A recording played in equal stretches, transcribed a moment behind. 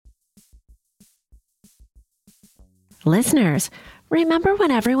Listeners, remember when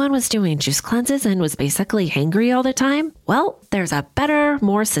everyone was doing juice cleanses and was basically hangry all the time? Well, there's a better,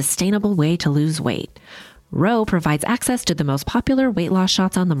 more sustainable way to lose weight. Ro provides access to the most popular weight loss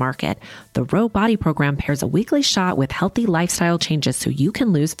shots on the market. The Ro Body Program pairs a weekly shot with healthy lifestyle changes so you can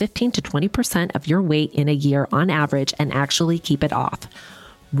lose 15 to 20% of your weight in a year on average and actually keep it off.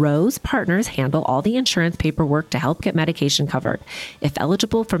 Ro's partners handle all the insurance paperwork to help get medication covered. If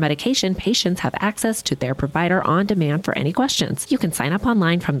eligible for medication, patients have access to their provider on demand for any questions. You can sign up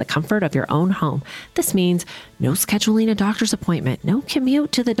online from the comfort of your own home. This means no scheduling a doctor's appointment, no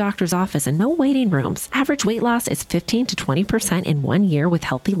commute to the doctor's office, and no waiting rooms. Average weight loss is 15 to 20% in 1 year with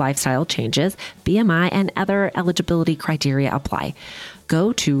healthy lifestyle changes. BMI and other eligibility criteria apply.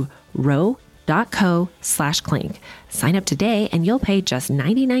 Go to ro.co/clink. Sign up today and you'll pay just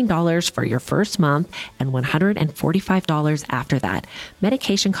 $99 for your first month and $145 after that.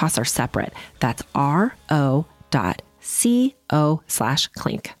 Medication costs are separate. That's ro.co/clink.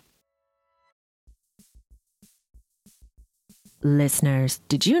 Listeners,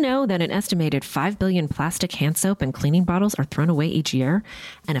 did you know that an estimated 5 billion plastic hand soap and cleaning bottles are thrown away each year?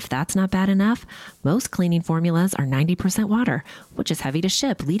 And if that's not bad enough, most cleaning formulas are 90% water, which is heavy to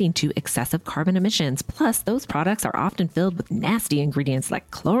ship, leading to excessive carbon emissions. Plus, those products are often filled with nasty ingredients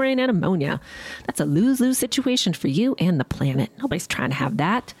like chlorine and ammonia. That's a lose-lose situation for you and the planet. Nobody's trying to have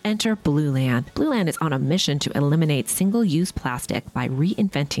that. Enter Blueland. Blueland is on a mission to eliminate single-use plastic by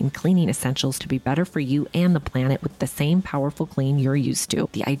reinventing cleaning essentials to be better for you and the planet with the same powerful clean you're used to.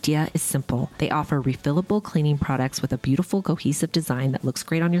 The idea is simple. They offer refillable cleaning products with a beautiful cohesive design that looks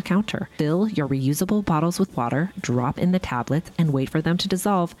great on your counter. Fill your reusable bottles with water, drop in the tablets, and wait for them to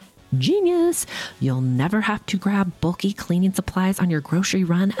dissolve. Genius! You'll never have to grab bulky cleaning supplies on your grocery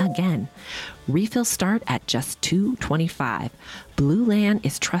run again. Refills start at just $2.25. Blueland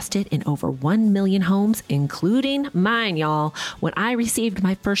is trusted in over 1 million homes, including mine, y'all. When I received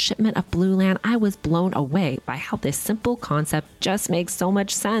my first shipment of Blueland, I was blown away by how this simple concept just makes so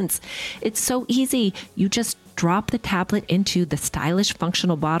much sense. It's so easy. You just drop the tablet into the stylish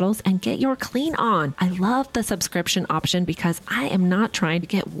functional bottles and get your clean on. I love the subscription option because I am not trying to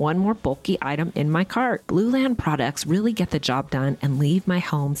get one more bulky item in my cart. Blueland products really get the job done and leave my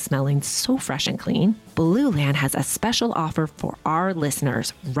home smelling so fresh and clean. Blueland has a special offer for our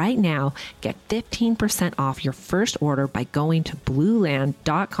listeners. Right now, get 15% off your first order by going to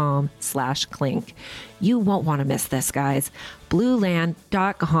blueland.com/clink. You won't want to miss this, guys.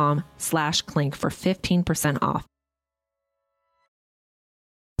 blueland.com/clink for 15% off.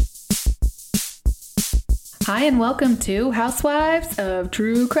 Hi, and welcome to Housewives of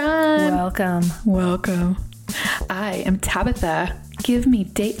True Crime. Welcome. I am Tabitha. Give me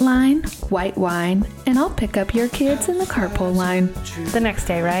Dateline, white wine, and I'll pick up your kids in the carpool line. The next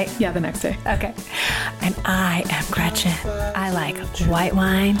day, right? Yeah, the next day. Okay. And I am Gretchen. I like white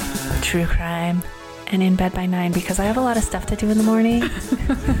wine, true crime, and in bed by 9 because I have a lot of stuff to do in the morning.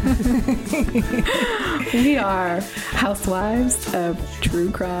 We are Housewives of True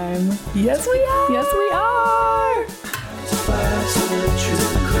Crime. Yes, we are. Yes, we are. Housewives of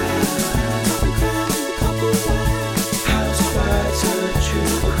True Crime. Housewives of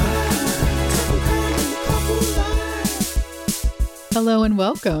True Crime. Hello and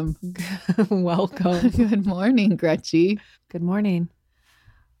welcome. Welcome. Good morning, Gretchy. Good morning.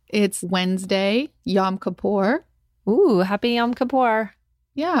 It's Wednesday, Yom Kippur. Ooh, happy Yom Kippur.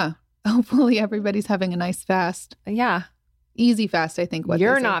 Yeah. Hopefully everybody's having a nice fast. Yeah. Easy fast, I think.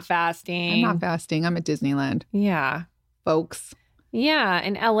 You're not fasting. I'm not fasting. I'm at Disneyland, Yeah. folks. Yeah.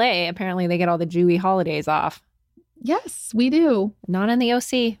 In LA, apparently they get all the Jewy holidays off. Yes, we do. Not in the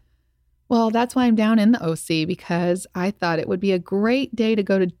OC. Well, that's why I'm down in the OC, because I thought it would be a great day to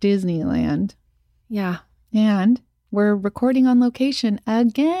go to Disneyland. Yeah. And we're recording on location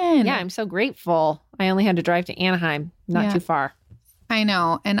again. Yeah, I'm so grateful. I only had to drive to Anaheim, not too far. I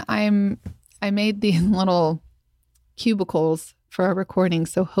know. And I made these little cubicles for our recording,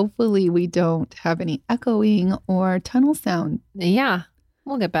 so hopefully we don't have any echoing or tunnel sound. Yeah,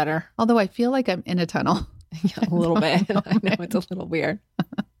 we'll get better. Although I feel like I'm in a tunnel. Yeah, a little bit. I know it's a little weird.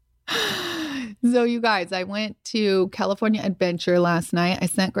 So you guys, I went to California Adventure last night. I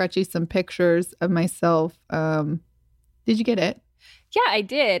sent Gretchy some pictures of myself. Did you get it? Yeah, I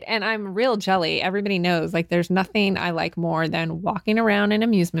did. And I'm real jelly. Everybody knows, like, there's nothing I like more than walking around an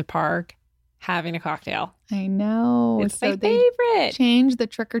amusement park, having a cocktail. I know. It's so my they favorite. changed the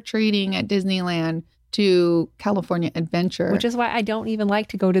trick-or-treating at Disneyland to California Adventure. Which is why I don't even like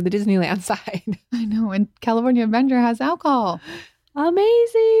to go to the Disneyland side. I know. And California Adventure has alcohol.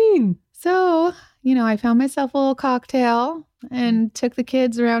 Amazing. So, I found myself a little cocktail and took the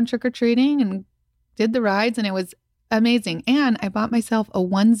kids around trick-or-treating and did the rides. And it was amazing. And I bought myself a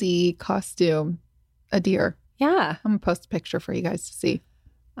onesie costume, a deer. Yeah. I'm going to post a picture for you guys to see.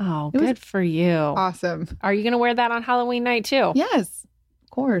 Oh, It was good for you. Awesome. Are you going to wear that on Halloween night too? Yes, of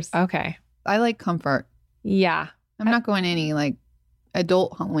course. Okay. I like comfort. Yeah. I'm not going to any like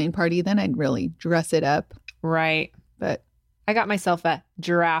adult Halloween party. Then I'd really dress it up. Right. But I got myself a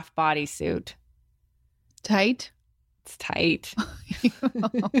giraffe bodysuit. tight. It's tight.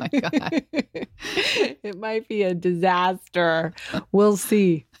 Oh my God. It might be a disaster. We'll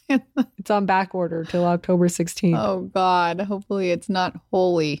see. It's on back order till October 16th. Oh God. Hopefully it's not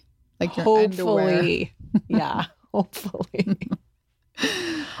holy like your underwear. Hopefully. Yeah, hopefully.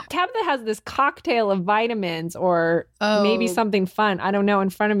 Tabitha has this cocktail of vitamins or maybe something fun. I don't know in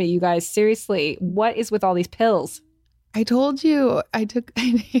front of me, you guys. Seriously, what is with all these pills? I told you I take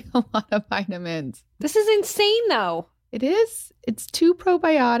a lot of vitamins. This is insane, though. It is. It's 2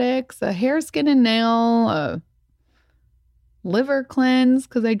 probiotics, a hair, skin, and nail, a liver cleanse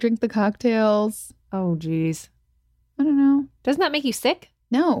because I drink the cocktails. Oh, geez. I don't know. Doesn't that make you sick?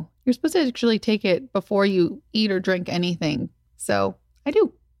 No, you're supposed to actually take it before you eat or drink anything. So I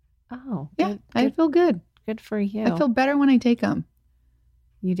do. Oh, Yeah, I feel good. Good for you. I feel better when I take them.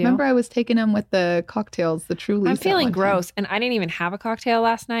 You do? Remember I was taking them with the cocktails, the Trulies. I'm at feeling one time. gross, and I didn't even have a cocktail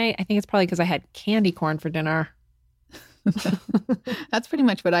last night. I think it's probably because I had candy corn for dinner. That's pretty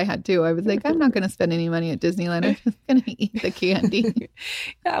much what I had too. I was like, I'm not going to spend any money at Disneyland. I'm just going to eat the candy.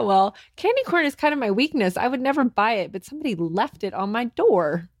 Yeah, well, candy corn is kind of my weakness. I would never buy it, but somebody left it on my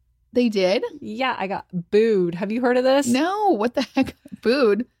door. They did? Yeah, I got booed. Have you heard of this? No, what the heck?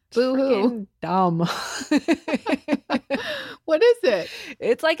 Booed. Boo-hoo. Freaking dumb. What is it?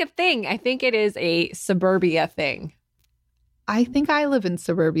 It's like a thing. I think it is a suburbia thing. I think I live in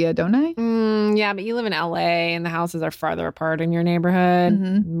suburbia, don't I? Yeah, but you live in LA and the houses are farther apart in your neighborhood.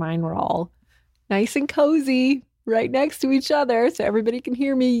 Mhm. Mine were all nice and cozy right next to each other so everybody can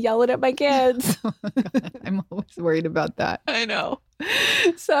hear me yelling at my kids. Oh my God, I'm always worried about that. I know.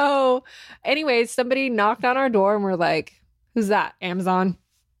 So anyways, somebody knocked on our door and we're like, who's that? Amazon?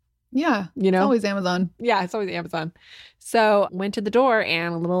 Yeah. You It's know? always Amazon. Yeah, it's always Amazon. So went to the door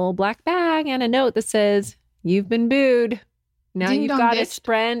and a little black bag and a note that says, you've been booed. Now Ding you've dong got to ditched?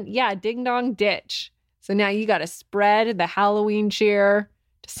 spread, ding dong ditch. So now you got to spread the Halloween cheer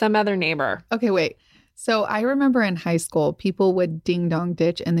to some other neighbor. Okay, wait. So I remember in high school, people would ding dong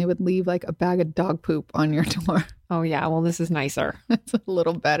ditch and they would leave like a bag of dog poop on your door. Oh yeah, well this is nicer. It's a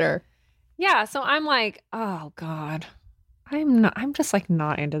little better. Yeah, so I'm like, oh God, I'm just like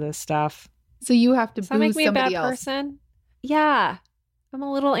not into this stuff. So you have to Does that boo make me a bad somebody else. person? Yeah, I'm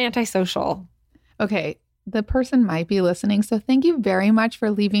a little antisocial. Okay, the person might be listening. So thank you very much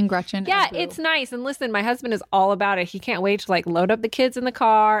for leaving Gretchen. Yeah, a boo. it's nice. And listen, my husband is all about it. He can't wait to like load up the kids in the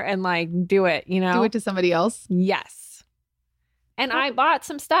car and like do it, you know? Do it to somebody else. Yes. And I bought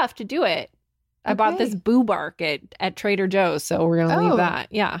some stuff to do it. I bought Okay. this boo bark at Trader Joe's. So we're going to leave Oh. that.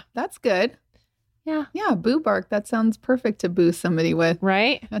 Yeah. That's good. Yeah. Yeah, boo bark. That sounds perfect to boo somebody with.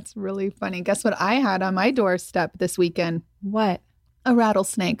 Right? That's really funny. Guess what I had on my doorstep this weekend? What? A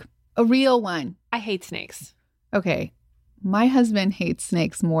rattlesnake, a real one. I hate snakes. Okay, my husband hates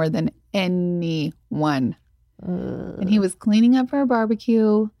snakes more than anyone. And he was cleaning up for a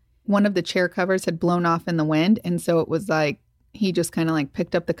barbecue. One of the chair covers had blown off in the wind. And so it was like, he just kind of like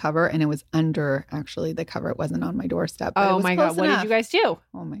picked up the cover and it was under actually the cover. It wasn't on my doorstep. But it Oh was my close God. What did enough. you guys do?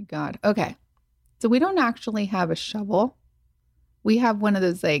 Oh my God. Okay. So we don't actually have a shovel. We have one of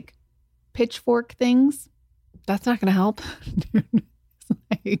those like pitchfork things. That's not going to help.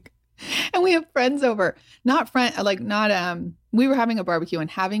 Like, and we have friends over. We were having a barbecue and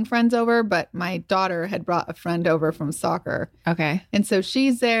having friends over, but my daughter had brought a friend over from soccer. Okay. And so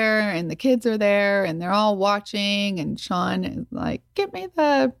she's there and the kids are there and they're all watching and Sean is like, get me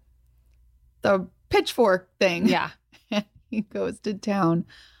the pitchfork thing. Yeah. And he goes to town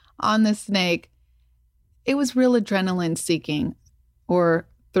on the snake. It was real adrenaline seeking or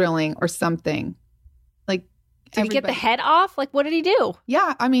thrilling or something. Like, Did he get the everybody- head off? Like, what did he do?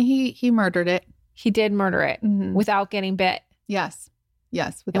 Yeah, I mean, he murdered it. He did murder it Mhm. without getting bit. Yes.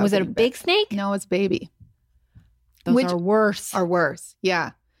 And without was it a getting big bit. snake? No, it's baby. Those Which are worse. Are worse.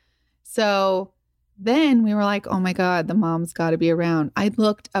 Yeah. So then we were like, oh my God, the mom's got to be around. I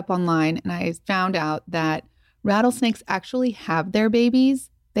looked up online and I found out that rattlesnakes actually have their babies.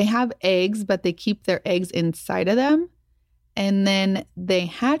 They have eggs, but they keep their eggs inside of them. And then they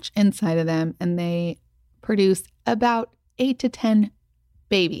hatch inside of them and they produce about 8 to 10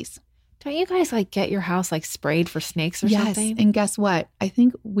 babies. Don't you guys like get your house like sprayed for snakes or Yes. something? And guess what? I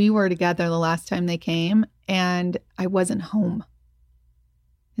think we were together the last time they came and I wasn't home.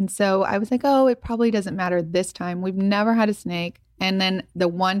 And so I was like, oh, it probably doesn't matter this time. We've never had a snake. And then the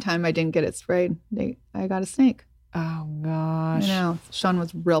one time I didn't get it sprayed, I got a snake. Oh, gosh. I know. Sean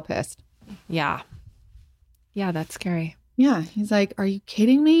was real pissed. Yeah. Yeah, that's scary. Yeah. He's like, are you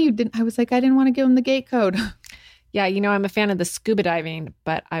kidding me? You didn't. I was like, I didn't want to give him the gate code. Yeah, I'm a fan of the scuba diving,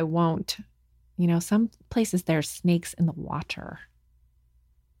 but I won't. Some places there's snakes in the water.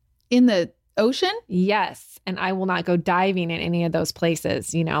 In the ocean? Yes. And I will not go diving in any of those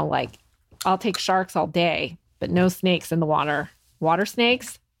places. Like I'll take sharks all day, but no snakes in the water. Water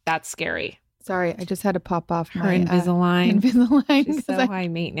snakes, that's scary. Sorry, I just had to pop off Her my Invisalign. Invisalign. She's so high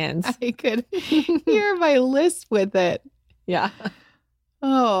maintenance. I could hear my lisp with it. Yeah.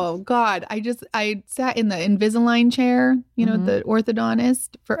 Oh, God. I sat in the Invisalign chair, the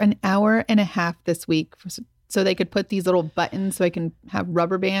orthodontist, for an hour and a half this week so they could put these little buttons so I can have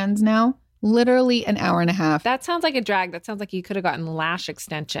rubber bands now. Literally an hour and a half. That sounds like a drag. That sounds like you could have gotten lash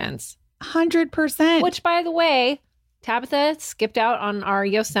extensions. 100%. Which, by the way, Tabitha skipped out on our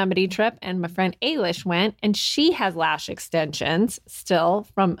Yosemite trip and my friend Ailish went and she has lash extensions still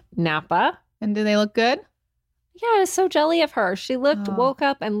from Napa. And do they look good? Yeah, I was so jelly of her. She woke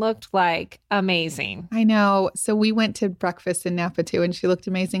up and looked like amazing. I know. So we went to breakfast in Napa too, and she looked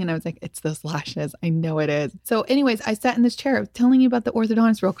amazing. And I was like, it's those lashes. I know it is. So anyways, I sat in this chair. I was telling you about the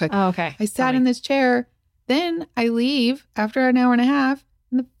orthodontist real quick. Oh, okay. I sat in this chair. Then I leave after an hour and a half,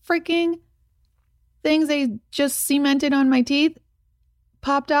 and the freaking things they just cemented on my teeth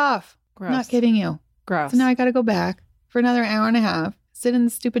popped off. Gross. Not kidding you. Gross. So now I got to go back for another hour and a half. Sit in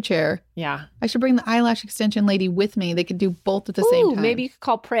the stupid chair. Yeah. I should bring the eyelash extension lady with me. They could do both at the same time. Maybe you could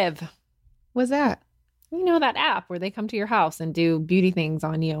call Priv. What's that? That app where they come to your house and do beauty things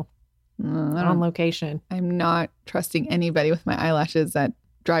on you on location. I'm not trusting anybody with my eyelashes that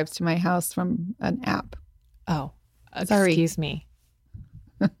drives to my house from an app. Oh, sorry. Excuse me.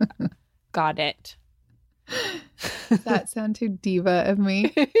 Got it. Does that sound too diva of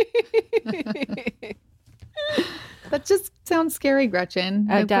me? That just sounds scary, Gretchen.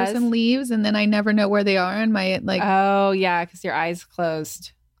 It the does. person leaves and then I never know where they are and my Oh, yeah, because your eyes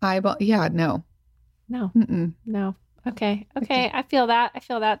closed. eyeball. Yeah, no. No. Mm-mm. No. Okay. I feel that.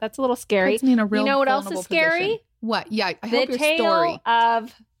 That's a little scary. Puts me in a real You know what else vulnerable is scary? position. What? Yeah, I The hope your tale story.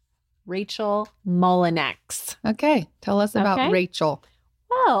 of Rachel Mullinex. Okay, tell us about Okay. Rachel.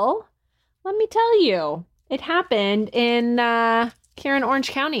 Well, let me tell you. It happened in Karen, Orange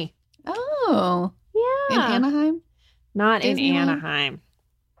County. Oh, Yeah. in Anaheim? Not in Disneyland?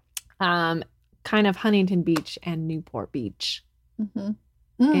 Anaheim. Kind of Huntington Beach and Newport Beach Mm-hmm.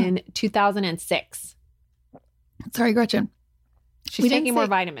 in 2006. Sorry, Gretchen. She's We didn't taking more say-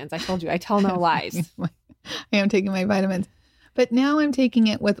 vitamins. I told you. I tell no lies. I am taking my vitamins. But now I'm taking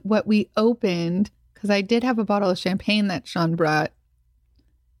it with what we opened because I did have a bottle of champagne that Sean brought.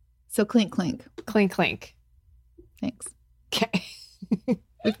 So clink, clink. Clink, clink. Thanks. Okay.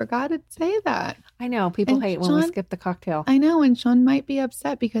 We forgot to say that. I know. People And hate when we Sean- skip the cocktail. I know. And Sean might be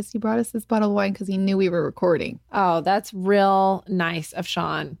upset because he brought us this bottle of wine because he knew we were recording. Oh, that's real nice of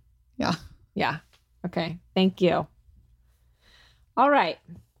Sean. Yeah. Yeah. Okay. Thank you. All right.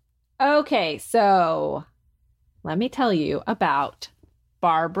 Okay. So let me tell you about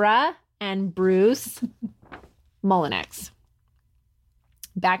Barbara and Bruce Mullinex.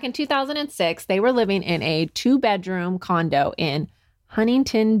 Back in 2006, they were living in a 2-bedroom condo in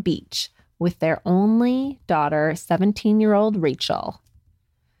Huntington Beach with their only daughter, 17-year-old Rachel.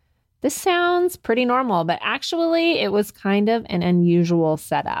 This sounds pretty normal, but actually it was kind of an unusual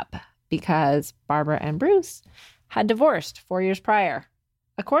setup because Barbara and Bruce had divorced 4 years prior.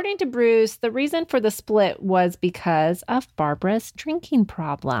 According to Bruce, the reason for the split was because of Barbara's drinking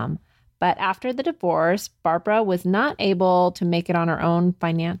problem. But after the divorce, Barbara was not able to make it on her own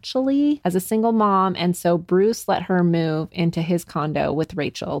financially as a single mom, and so Bruce let her move into his condo with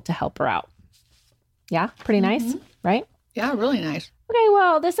Rachel to help her out. Yeah, pretty nice, right? Yeah, really nice. Okay,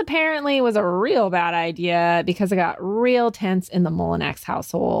 well, this apparently was a real bad idea because it got real tense in the Mullinex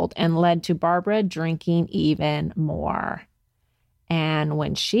household and led to Barbara drinking even more. And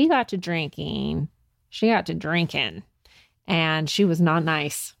when she got to drinking, and she was not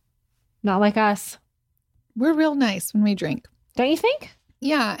nice. Not like us. We're real nice when we drink. Don't you think?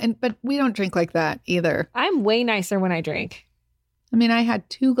 Yeah, but we don't drink like that either. I'm way nicer when I drink. I mean, I had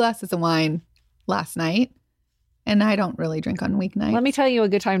 2 glasses of wine last night, and I don't really drink on weeknights. Let me tell you a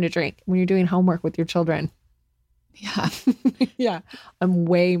good time to drink when you're doing homework with your children. Yeah. Yeah. I'm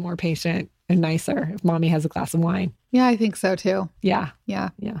way more patient and nicer if mommy has a glass of wine. Yeah, I think so too. Yeah. Yeah.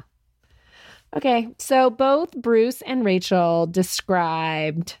 Yeah. Okay. So both Bruce and Rachel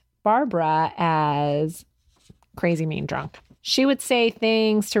described Barbara as crazy mean drunk. She would say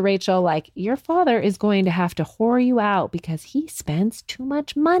things to Rachel like, your father is going to have to whore you out because he spends too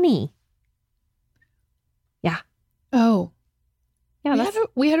much money. Yeah. Oh. Yeah,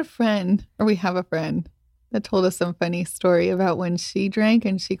 We had a friend, or we have a friend, that told us some funny story about when she drank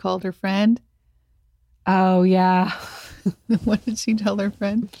and she called her friend. Oh, yeah. What did she tell her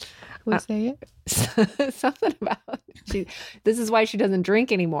friend? Will say it? Something about this is why she doesn't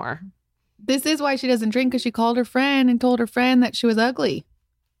drink anymore. This is why she doesn't drink, because she called her friend and told her friend that she was ugly.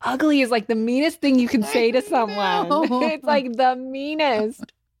 Ugly is like the meanest thing you can say to someone. know. It's like the meanest.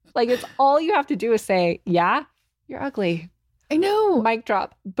 Like it's all you have to do is say, yeah, you're ugly. I know. Mic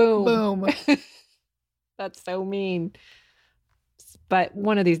drop. Boom. Boom. That's so mean. But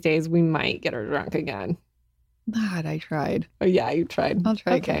one of these days we might get her drunk again. God, I tried. Oh, yeah, you tried. I'll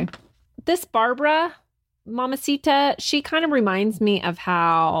try Okay. again. This Barbara, Mamacita, she kind of reminds me of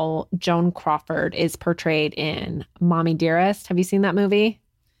how Joan Crawford is portrayed in Mommy Dearest. Have you seen that movie?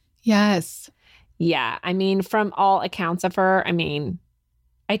 Yes. Yeah. I mean, from all accounts of her, I mean,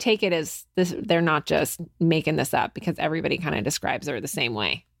 I take it as this, they're not just making this up because everybody kind of describes her the same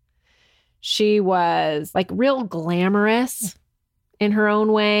way. She was like real glamorous in her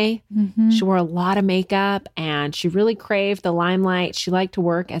own way. Mm-hmm. She wore a lot of makeup and she really craved the limelight. She liked to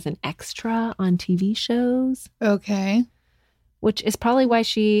work as an extra on TV shows, Okay. which is probably why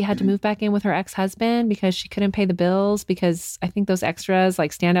she had to move back in with her ex-husband because she couldn't pay the bills, because I think those extras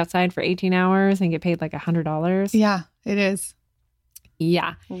like stand outside for 18 hours and get paid like $100. Yeah, it is.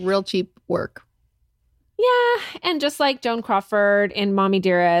 Yeah. Real cheap work. Yeah. And just like Joan Crawford in Mommy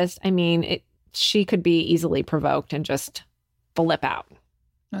Dearest, I mean, she could be easily provoked and just flip out.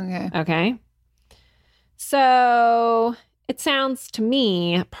 Okay. Okay. So it sounds to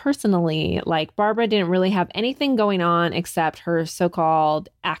me personally like Barbara didn't really have anything going on except her so-called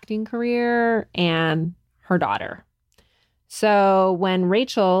acting career and her daughter. So when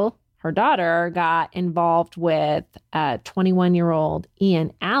Rachel, her daughter, got involved with a 21-year-old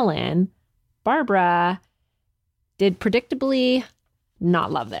Ian Allen, Barbara did predictably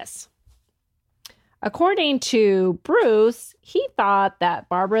not love this. According to Bruce, he thought that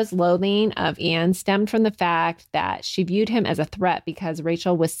Barbara's loathing of Ian stemmed from the fact that she viewed him as a threat because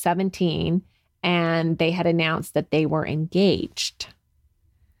Rachel was 17 and they had announced that they were engaged.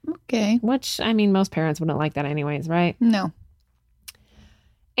 Okay. Which, I mean, most parents wouldn't like that anyways, right? No.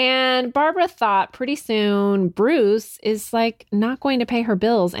 And Barbara thought pretty soon Bruce is like not going to pay her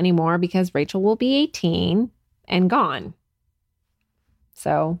bills anymore because Rachel will be 18 and gone.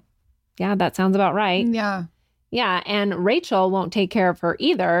 So, yeah, that sounds about right. Yeah. Yeah, and Rachel won't take care of her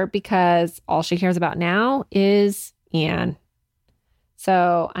either because all she cares about now is Ian.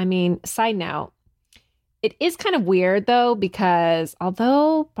 So, I mean, side note, it is kind of weird though, because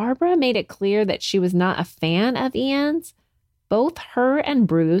although Barbara made it clear that she was not a fan of Ian's, both her and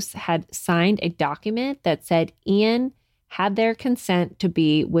Bruce had signed a document that said Ian had their consent to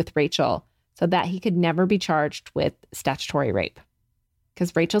be with Rachel so that he could never be charged with statutory rape.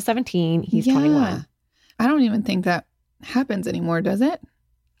 Because Rachel's 17, he's 21. I don't even think that happens anymore, does it?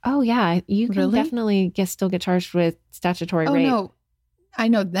 Oh, yeah. You can Really? definitely still get charged with statutory Oh, rape. no. I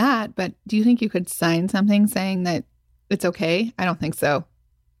know that, but do you think you could sign something saying that it's okay? I don't think so.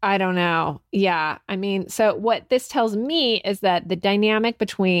 I don't know. Yeah. I mean, so what this tells me is that the dynamic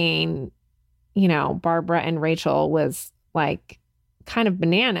between, you know, Barbara and Rachel was like kind of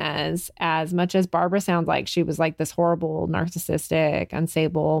bananas, as much as Barbara sounds like she was like this horrible, narcissistic,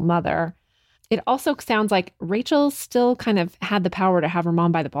 unstable mother. It also sounds like Rachel still kind of had the power to have her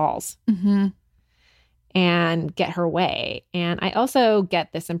mom by the balls Mm-hmm. and get her way. And I also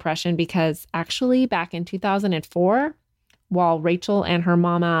get this impression because actually back in 2004, while Rachel and her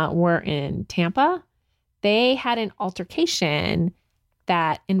mama were in Tampa, they had an altercation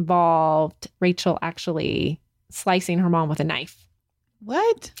that involved Rachel actually slicing her mom with a knife.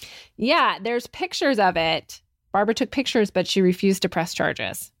 What? Yeah, there's pictures of it. Barbara took pictures, but she refused to press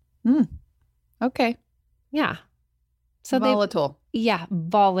charges. Okay. Yeah. So Volatile.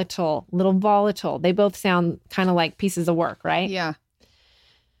 little volatile. They both sound kind of like pieces of work, right? Yeah.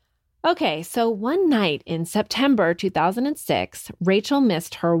 Okay, so one night in September 2006, Rachel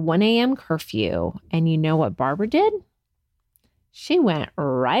missed her 1 a.m. curfew. And you know what Barbara did? She went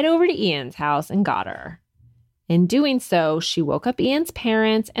right over to Ian's house and got her. In doing so, she woke up Ian's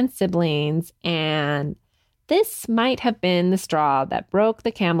parents and siblings, and this might have been the straw that broke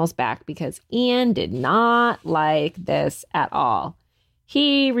the camel's back because Ian did not like this at all.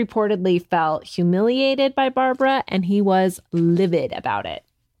 He reportedly felt humiliated by Barbara, and he was livid about it.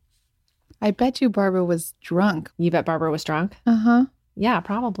 I bet you Barbara was drunk. You bet Barbara was drunk? Uh-huh. Yeah,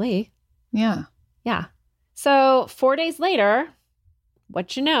 probably. Yeah. Yeah. So 4 days later,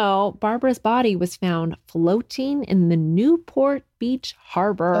 what you know, Barbara's body was found floating in the Newport Beach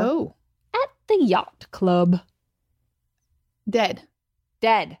harbor Oh, at the yacht club. dead.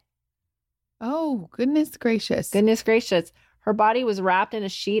 Dead. Oh, goodness gracious. Goodness gracious. Her body was wrapped in a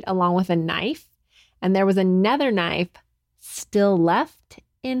sheet along with a knife, and there was another knife still left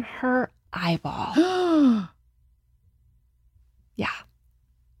in her eyeball. Yeah.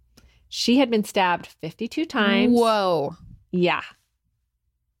 She had been stabbed 52 times. Whoa. Yeah.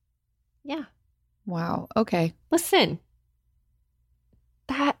 Yeah. Wow. Okay. Listen,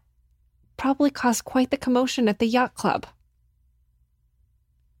 that probably caused quite the commotion at the yacht club.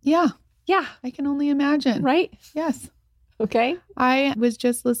 Yeah, Yeah. I can only imagine. Right? Yes. Okay. I was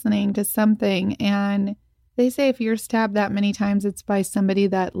just listening to something, and they say if you're stabbed that many times, it's by somebody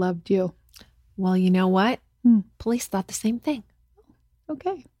that loved you. Well, you know what? Hmm. Police thought the same thing.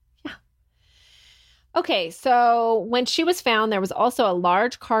 Okay. Okay, so when she was found, there was also a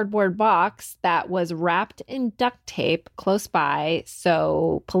large cardboard box that was wrapped in duct tape close by.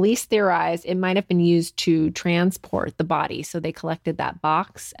 So police theorized it might have been used to transport the body. So they collected that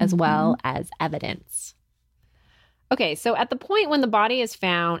box as well as evidence. Okay, so at the point when the body is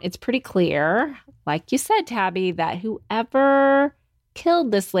found, it's pretty clear, like you said, Tabby, that whoever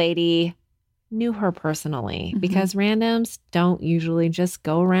killed this lady knew her personally because randoms don't usually just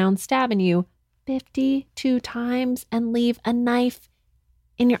go around stabbing you 52 times and leave a knife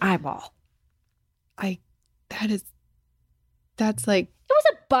in your eyeball. That's like, It was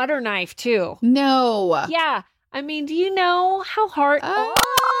a butter knife too. no. Yeah. I mean, do you know how hard? Ah!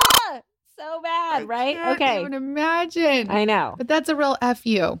 So bad, right? I can't even imagine. I know. But that's a real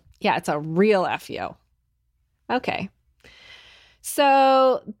FU. Yeah, it's a real FU. Okay.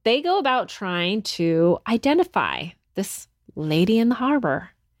 So they go about trying to identify this lady in the harbor.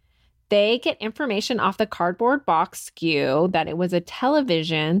 They get information off the cardboard box skew that it was a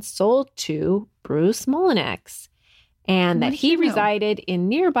television sold to Bruce Mullinex and that Nice he to know. resided in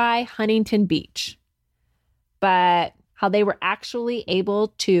nearby Huntington Beach. But how they were actually able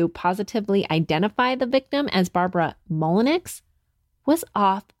to positively identify the victim as Barbara Mullinex was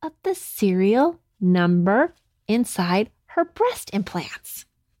off of the serial number inside her breast implants.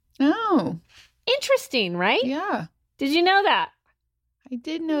 Oh, Interesting, right? yeah. Did you know that? I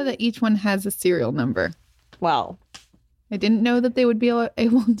did know that each one has a serial number. Well, I didn't know that they would be able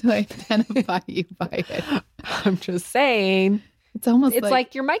to identify you by it. I'm just saying. It's almost It's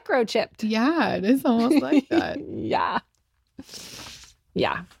like you're microchipped. yeah, it is almost like that. Yeah.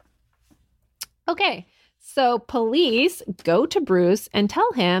 Yeah. Okay. So police go to Bruce and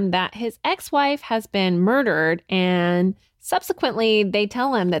tell him that his ex-wife has been murdered, and subsequently they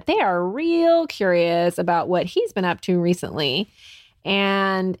tell him that they are real curious about what he's been up to recently.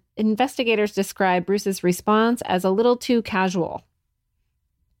 And investigators describe Bruce's response as a little too casual.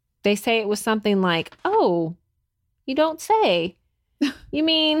 They say it was something like, "Oh, you don't say. You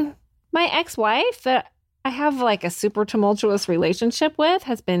mean my ex-wife that I have like a super tumultuous relationship with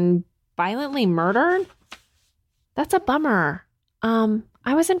has been violently murdered? That's a bummer.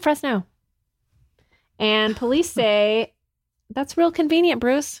 I was in Fresno." And police say, "That's real convenient,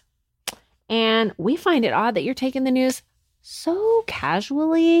 Bruce. And we find it odd that you're taking the news so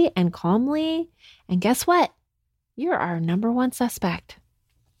casually and calmly. And guess what? You're our number one suspect."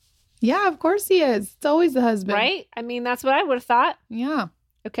 Yeah, of course he is. It's always the husband. Right? I mean, that's what I would have thought. Yeah.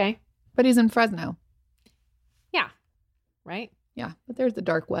 Okay. But he's in Fresno. Yeah. Right? Yeah. But there's the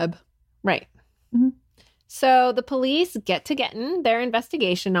dark web. Right. Mhm. So the police get to getting their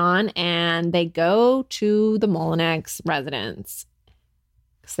investigation on, and they go to the Mullinex residence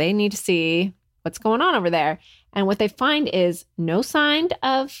because they need to see what's going on over there. And what they find is no sign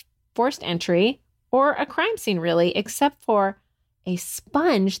of forced entry or a crime scene, really, except for a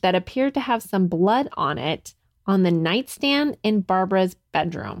sponge that appeared to have some blood on it on the nightstand in Barbara's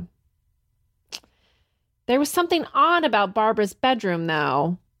bedroom. There was something odd about Barbara's bedroom,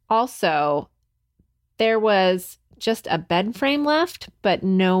 though. Also, there was just a bed frame left, but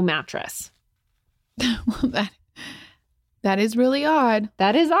no mattress. Well, that is really odd.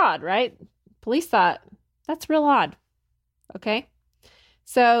 That is odd, right? Police thought, that's real odd. Okay.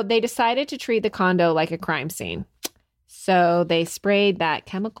 So they decided to treat the condo like a crime scene. So they sprayed that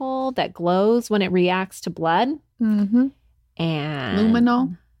chemical that glows when it reacts to blood. Mm-hmm. And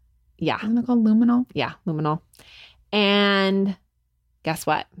Luminol. Yeah. Isn't it called luminol? Yeah. Luminol. And guess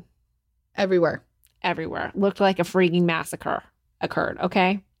what? Everywhere. Everywhere. Looked like a freaking massacre occurred.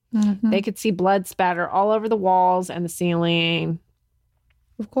 Okay. Mhm. They could see blood spatter all over the walls and the ceiling.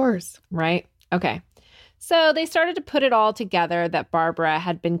 Of course. Right? Okay. So they started to put it all together that Barbara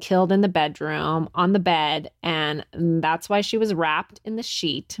had been killed in the bedroom on the bed, and that's why she was wrapped in the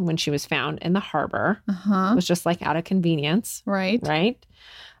sheet when she was found in the harbor. It was just like out of convenience. Right. Right?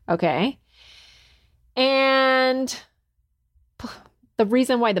 Okay. And the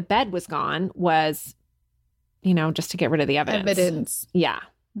reason why the bed was gone was, just to get rid of the evidence. Yeah.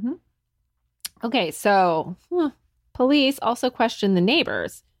 Mhm. Okay, so police also questioned the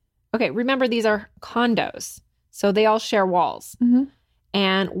neighbors. Okay, remember these are condos, so they all share walls. Mhm.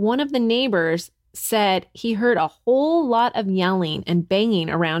 And one of the neighbors said he heard a whole lot of yelling and banging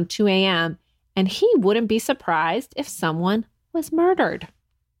around 2 a.m., and he wouldn't be surprised if someone was murdered.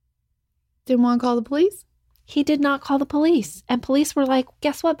 Didn't want to call the police? He did not call the police. And police were like,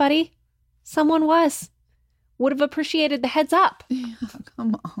 guess what, buddy? Someone was. Would have appreciated the heads up. Yeah,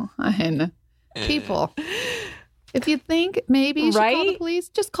 come on. People. If you think maybe you should call the Right? police,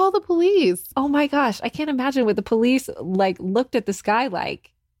 just call the police. Oh my gosh. I can't imagine what the police looked at the sky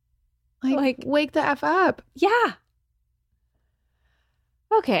like. Like- Wake the F up. Yeah.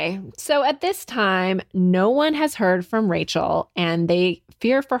 Okay. So at this time, no one has heard from Rachel and they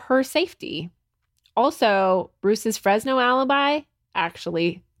fear for her safety. Also, Bruce's Fresno alibi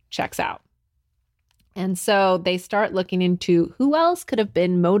actually checks out. And so they start looking into who else could have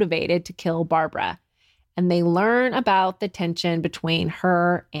been motivated to kill Barbara. And they learn about the tension between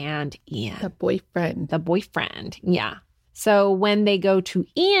her and Ian. The boyfriend. The boyfriend. Yeah. So when they go to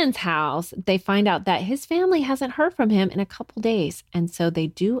Ian's house, they find out that his family hasn't heard from him in a couple days. And so they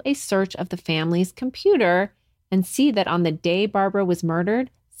do a search of the family's computer and see that on the day Barbara was murdered,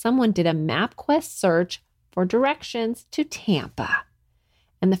 someone did a MapQuest search for directions to Tampa.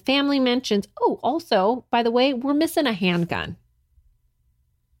 And the family mentions, oh, also, by the way, we're missing a handgun.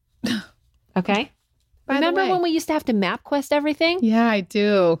 Okay. By the Remember way. when we used to have to MapQuest everything? Yeah, I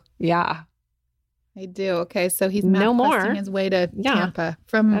do. Yeah. I do. Okay, so he's No more. MapQuesting his way to Yeah. Tampa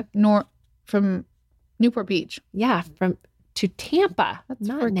from Newport Beach. Yeah. To Tampa, That's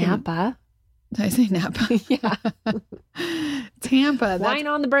not freaking- Napa. Did I say Napa? Yeah. Tampa. That's Wine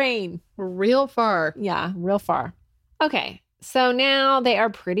on the brain. real far. Yeah, real far. Okay. So now they are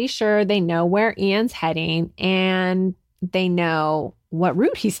pretty sure they know where Ian's heading and they know what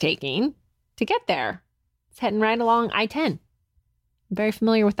route he's taking to get there. It's heading right along I-10. I'm very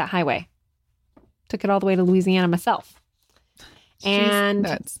familiar with that highway. Took it all the way to Louisiana myself. And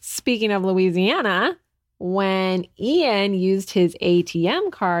nuts. speaking of Louisiana, when Ian used his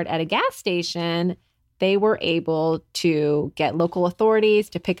ATM card at a gas station, they were able to get local authorities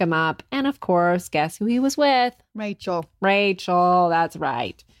to pick him up. And of course, guess who he was with? Rachel. Rachel, that's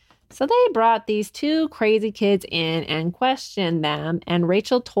right. So they brought these two crazy kids in and questioned them. And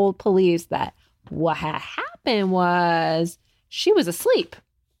Rachel told police that what had happened was she was asleep.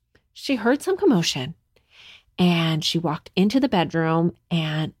 She heard some commotion and she walked into the bedroom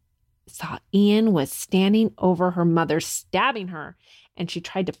and saw Ian was standing over her mother, stabbing her. And she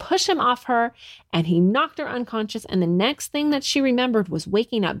tried to push him off her and he knocked her unconscious. And the next thing that she remembered was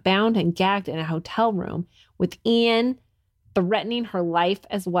waking up bound and gagged in a hotel room with Ian threatening her life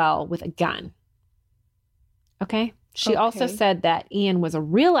as well with a gun. Okay. She also Okay. said that Ian was a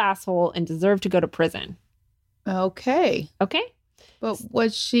real asshole and deserved to go to prison. Okay. Okay. But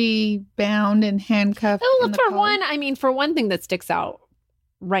was she bound and handcuffed? Oh, in the for car? one, I mean, for one thing that sticks out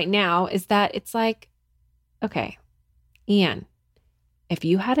right now is that it's like, okay, Ian, if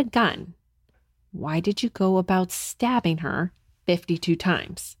you had a gun, why did you go about stabbing her 52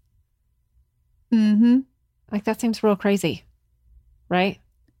 times? Mm-hmm. Like, that seems real crazy, right?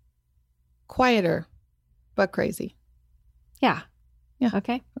 Quieter, but crazy. Yeah. Yeah.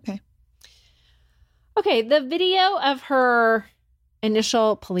 Okay. Okay. Okay. The video of her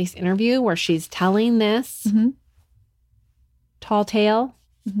initial police interview where she's telling this Mm-hmm. tall tale,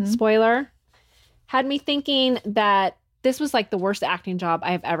 Mm-hmm. spoiler, had me thinking that this was like the worst acting job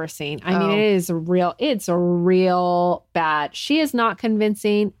I have ever seen. I mean, Oh. it's a real bad. She is not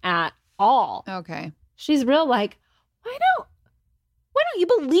convincing at all. Okay. She's real like, why don't you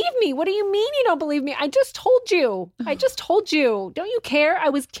believe me? What do you mean you don't believe me? I just told you. Don't you care? I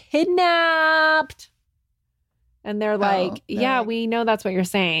was kidnapped. And they're like, they're yeah, like- we know that's what you're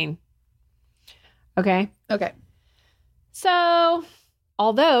saying. Okay. Okay. So,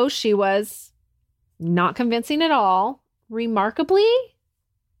 although she was not convincing at all, remarkably,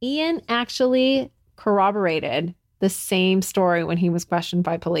 Ian actually corroborated the same story when he was questioned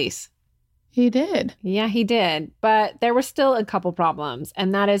by police. He did. Yeah, he did. But there were still a couple problems.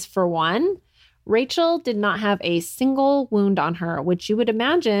 And that is, for one, Rachel did not have a single wound on her, which you would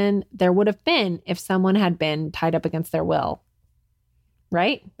imagine there would have been if someone had been tied up against their will.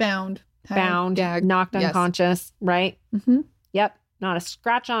 Right? Bound. found, gagged. knocked Yes. unconscious, right? Mm-hmm. Yep, not a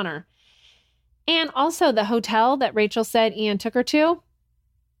scratch on her. And also the hotel that Rachel said Ian took her to,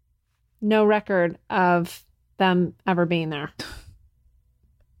 no record of them ever being there.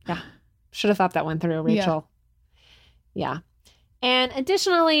 Yeah. Should have thought that went through, Rachel. Yeah. And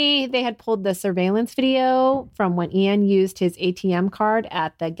additionally, they had pulled the surveillance video from when Ian used his ATM card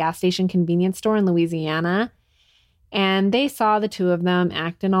at the gas station convenience store in Louisiana. And they saw the two of them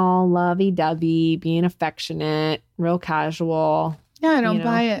acting all lovey-dovey, being affectionate, real casual. Yeah, I don't You know.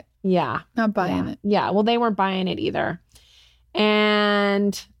 buy it. Yeah. Not buying it. Yeah. Well, they weren't buying it either.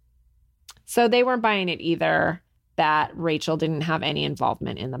 And so they weren't buying it either that Rachel didn't have any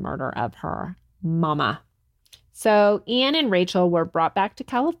involvement in the murder of her mama. So Ian and Rachel were brought back to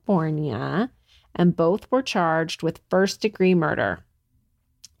California and both were charged with first-degree murder.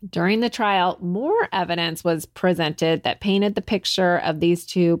 During the trial, more evidence was presented that painted the picture of these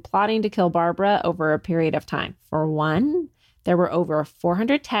two plotting to kill Barbara over a period of time. For one, there were over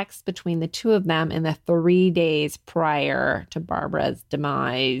 400 texts between the two of them in the 3 days prior to Barbara's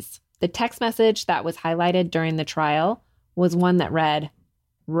demise. The text message that was highlighted during the trial was one that read,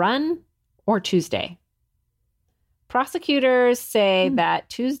 "Run or Tuesday." Prosecutors say that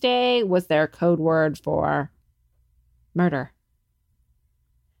Tuesday was their code word for murder.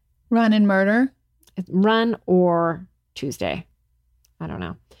 Run and murder? Run or Tuesday. I don't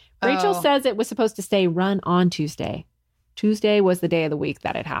know. Rachel Oh. says it was supposed to say run on Tuesday. Tuesday was the day of the week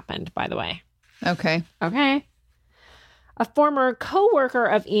that it happened, by the way. Okay. Okay. A former co-worker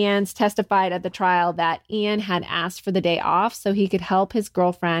of Ian's testified at the trial that Ian had asked for the day off so he could help his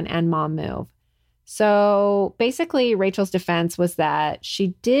girlfriend and mom move. So basically, Rachel's defense was that she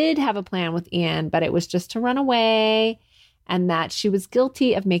did have a plan with Ian, but it was just to run away, and that she was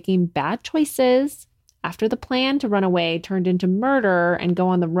guilty of making bad choices after the plan to run away turned into murder and go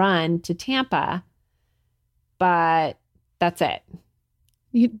on the run to Tampa. But that's it.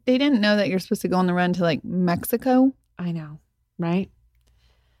 They didn't know that you're supposed to go on the run to like Mexico? I know, right?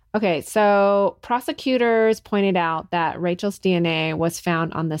 Okay, so prosecutors pointed out that Rachel's DNA was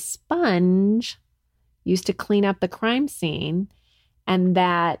found on the sponge used to clean up the crime scene, and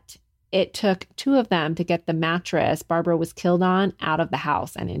that it took two of them to get the mattress Barbara was killed on out of the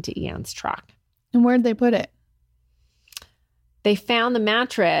house and into Ian's truck. And where'd they put it? They found the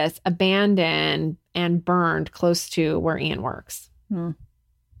mattress abandoned and burned close to where Ian works. Hmm.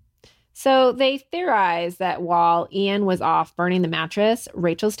 So they theorized that while Ian was off burning the mattress,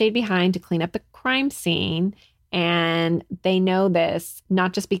 Rachel stayed behind to clean up the crime scene. And they know this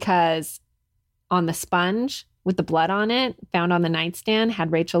not just because on the sponge with the blood on it found on the nightstand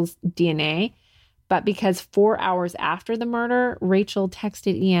had Rachel's DNA, but because 4 hours after the murder, Rachel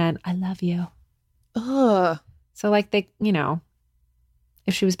texted Ian, "I love you." Ugh. So like they,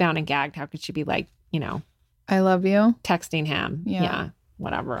 if she was bound and gagged, how could she be like, I love you. texting him? Yeah.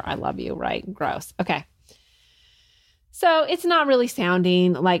 Whatever. I love you. Right. Gross. Okay. So it's not really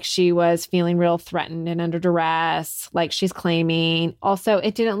sounding like she was feeling real threatened and under duress, like she's claiming. Also,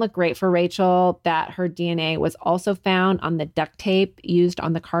 it didn't look great for Rachel that her DNA was also found on the duct tape used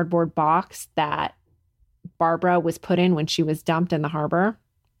on the cardboard box that Barbara was put in when she was dumped in the harbor.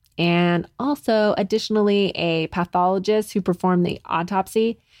 And also, additionally, a pathologist who performed the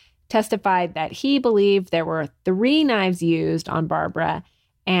autopsy testified that he believed there were 3 knives used on Barbara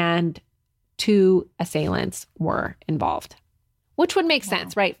and 2 assailants were involved, which would make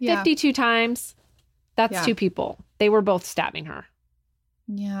sense, right? Yeah. 52 times. That's Yeah. 2 people. They were both stabbing her.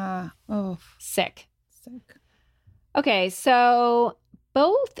 Yeah. Oh, Sick. sick. Okay, so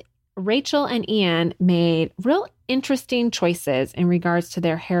both Rachel and Ian made real interesting choices in regards to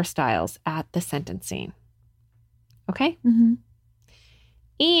their hairstyles at the sentencing. Okay? Mm-hmm.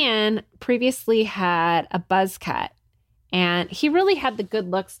 Ian previously had a buzz cut, and he really had the good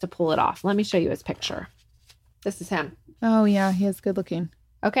looks to pull it off. Let me show you his picture. This is him. Oh, yeah. He is good looking.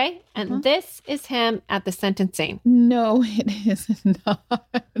 Okay? And this is him at the sentencing. No, it is not.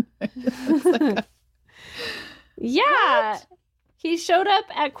 It's like a- Yeah. He showed up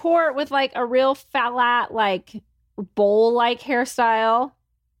at court with like a real flat, like bowl-like hairstyle.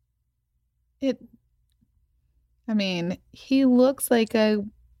 I mean, he looks like a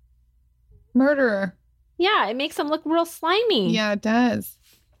murderer. Yeah, it makes him look real slimy Yeah, it does.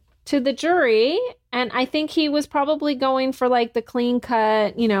 to the jury. And I think he was probably going for like the clean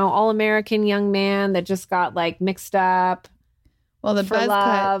cut, all-American young man that just got like mixed up Well, the for buzz cut,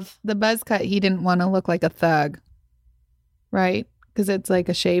 love. he didn't want to look like a thug, right? Because it's like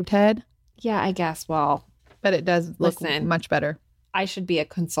a shaved head, Yeah, I guess. Well, but it does look Listen. much better. I should be a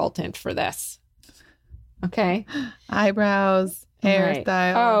consultant for this. Okay. Eyebrows, Right.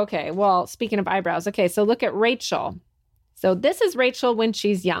 hairstyle. Oh, okay. Well, speaking of eyebrows, okay, so look at Rachel. So this is Rachel when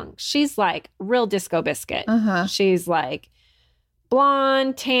she's young. She's like real disco biscuit. Uh-huh. She's like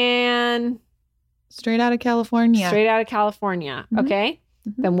blonde, tan, Straight out of California. straight out of California. Mhm. Okay.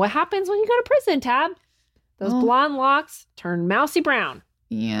 Mhm. Then what happens when you go to prison, Tab? Those Oh. blonde locks turn mousy brown.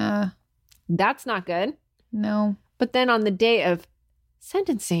 Yeah. That's not good. No. But then on the day of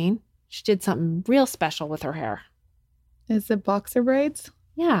sentencing, she did something real special with her hair. Is it boxer braids?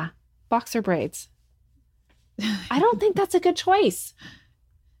 Yeah, boxer braids. I don't think that's a good choice.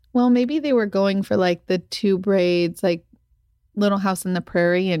 Well, maybe they were going for like the two braids, like Little House in the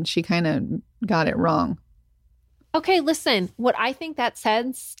Prairie, and she kind of got it wrong. Okay, listen, what I think that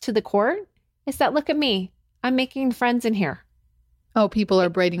says to the court is that look at me. I'm making friends in here. Oh, people are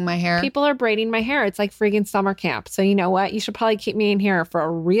braiding my hair. People are braiding my hair. It's like friggin' summer camp. So you know what? You should probably keep me in here for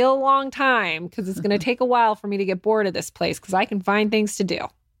a real long time because it's going to take a while for me to get bored of this place because I can find things to do.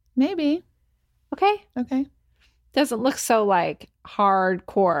 Maybe. Okay? Okay. Doesn't look so like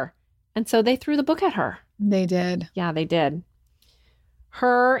hardcore. And so they threw the book at her. They did. Yeah, they did.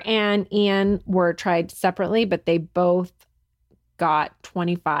 Her and Ian were tried separately, but they both got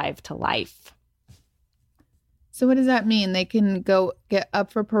 25 to life. So what does that mean? They can go get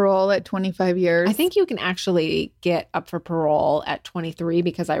up for parole at 25 years? I think you can actually get up for parole at 23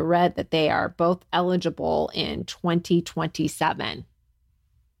 because I read that they are both eligible in 2027.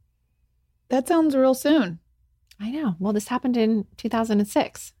 That sounds real soon. I know. Well, this happened in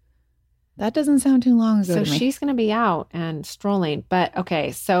 2006. That doesn't sound too long ago So to me. she's going to be out and strolling. But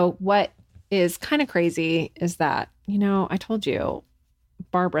okay, so what is kind of crazy is that, you know, I told you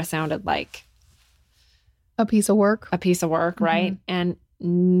Barbara sounded like A piece of work. a piece of work, right? And,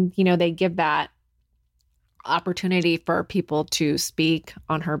 you know, they give that opportunity for people to speak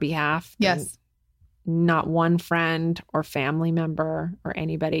on her behalf. Yes. And not one friend or family member or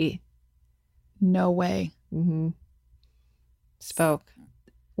anybody No way. spoke.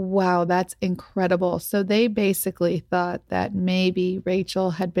 Wow, that's incredible. So they basically thought that maybe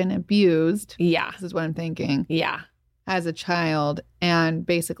Rachel had been abused. Yeah. This is what I'm thinking. Yeah. As a child and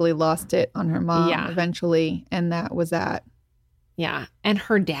basically lost it on her mom Yeah. eventually. And that was that. Yeah. And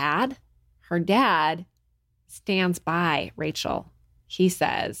her dad stands by Rachel. He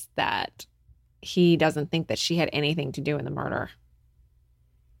says that he doesn't think that she had anything to do in the murder.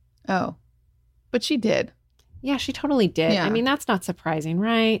 Oh, but she did. Yeah, she totally did. Yeah. I mean, that's not surprising,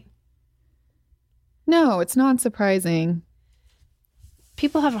 right? No, it's not surprising.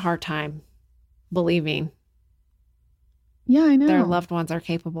 People have a hard time believing Yeah, I know. their loved ones are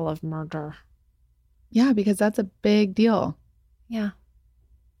capable of murder. Yeah, because that's a big deal. Yeah.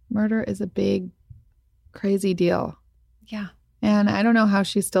 Murder is a big, crazy deal. Yeah. And I don't know how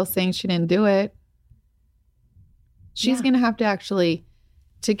she's still saying she didn't do it. She's Yeah. going to have to actually,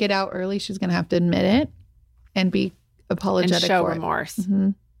 to get out early, she's going to have to admit it and be apologetic And show for remorse. it.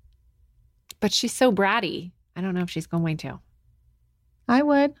 Mhm. But she's so bratty. I don't know if she's going to. I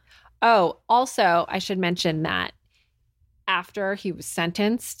would. Oh, also, I should mention that after he was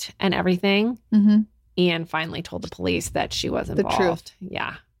sentenced and everything, Mm-hmm. Ian finally told the police that she was The involved. truth.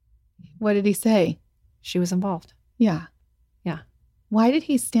 Yeah. What did he say? She was involved. Yeah. Yeah. Why did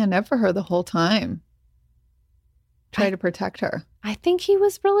he stand up for her the whole time? Try I- to protect her. I think he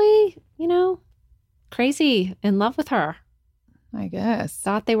was really, you know, crazy in love with her. I guess.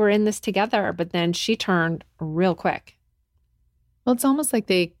 Thought they were in this together, but then she turned real quick. Well, it's almost like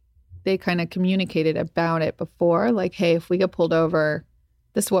they kind of communicated about it before. Like, hey, if we get pulled over,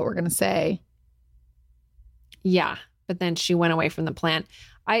 this is what we're going to say. Yeah. But then she went away from the plan.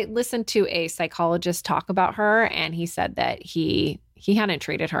 I listened to a psychologist talk about her, and he said that he hadn't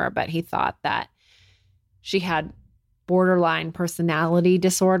treated her, but he thought that she had borderline personality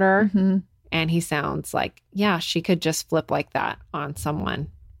disorder. Mm-hmm. And he sounds like, yeah, she could just flip like that on someone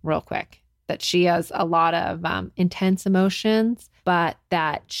real quick. That she has a lot of intense emotions, but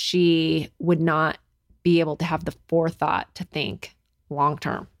that she would not be able to have the forethought to think long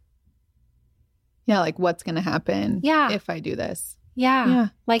term. Yeah, like what's going to happen Yeah. if I do this? Yeah. Yeah.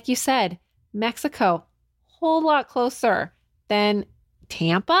 Like you said, Mexico, whole lot closer than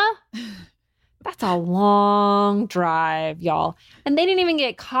Tampa. That's a long drive, y'all. And they didn't even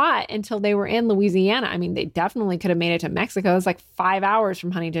get caught until they were in Louisiana. I mean, they definitely could have made it to Mexico. It's like 5 hours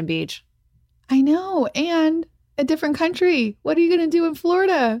from Huntington Beach. I know. And a different country. What are you going to do in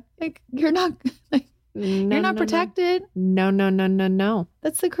Florida? Like, you're not you're not protected. No.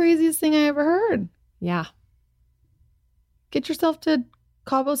 That's the craziest thing I ever heard. Yeah. Get yourself to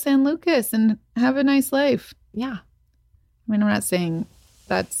Cabo San Lucas and have a nice life. Yeah. I mean, I'm not saying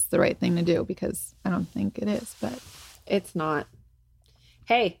that's the right thing to do because I don't think it is, but It's not.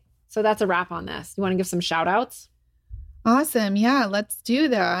 Hey, so that's a wrap on this. You want to give some shout outs? Awesome. Yeah, let's do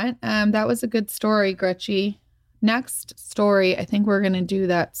that. That was a good story, Gretchy. Next story, I think we're going to do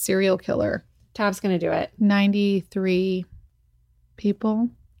that serial killer. Tab's going to do it. 93 people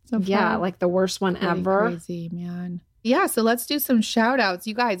so far. Yeah, like the worst one Pretty ever. Crazy, man. Yeah, so let's do some shout outs.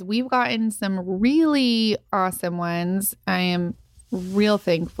 You guys, we've gotten some really awesome ones. I am real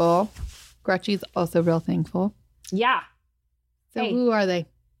thankful. Gretchy's also real thankful. Yeah. So Hey. who are they?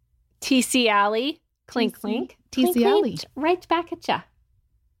 TC Alley. Clink, TC clink. TC Clink, Alley. clink, right back at ya.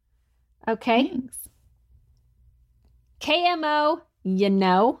 Okay. Thanks. KMO,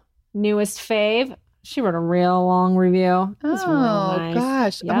 newest fave. She wrote a real long review. It was real Oh, nice.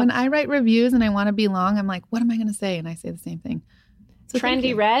 gosh. Yep. When I write reviews and I want to be long, I'm like, what am I going to say? And I say the same thing. So thank Trendy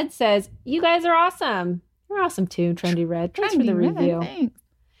you. Red says, you guys are awesome. You're awesome too, Trendy Red. Thanks for the Trendy Red, review. Thanks.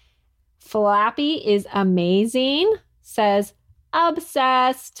 Flappy is amazing. Says,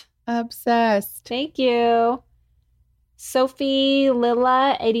 obsessed. Obsessed. Thank you. Sophie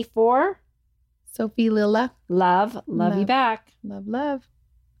Lilla 84. Sophie Lilla. Love you Love. back. Love, love.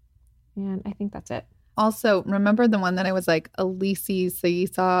 And I think that's it. Also, remember the one that I was like, Elise,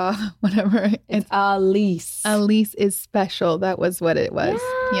 Seesaw, whatever. It's Elise. Elise is special. That was what it was.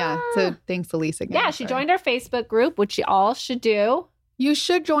 Yeah. So thanks, Elise, again. Yeah, she joined our Facebook group, which you all should do. You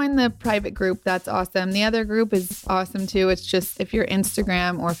should join the private group. That's awesome. The other group is awesome too. It's just if you're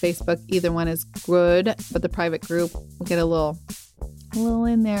Instagram or Facebook, either one is good. But the private group will get a little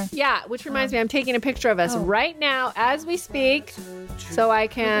in there. Yeah, which reminds me, I'm taking a picture of us right now as we speak so I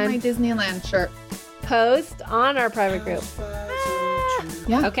Look at my can Disneyland shirt. post on our private group.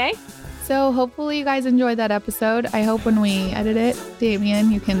 Yeah. Okay. So hopefully you guys enjoyed that episode. I hope when we edit it,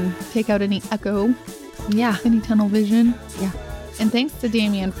 Damien, you can take out any echo, Yeah. any tunnel vision. Yeah. And thanks to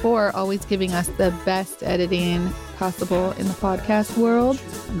Damien for always giving us the best editing possible in the podcast world.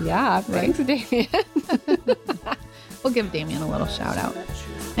 Yeah. Thanks, Damien. We'll give Damien a little shout out.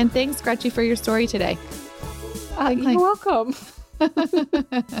 And thanks, Gretchy, for your story today. You're welcome.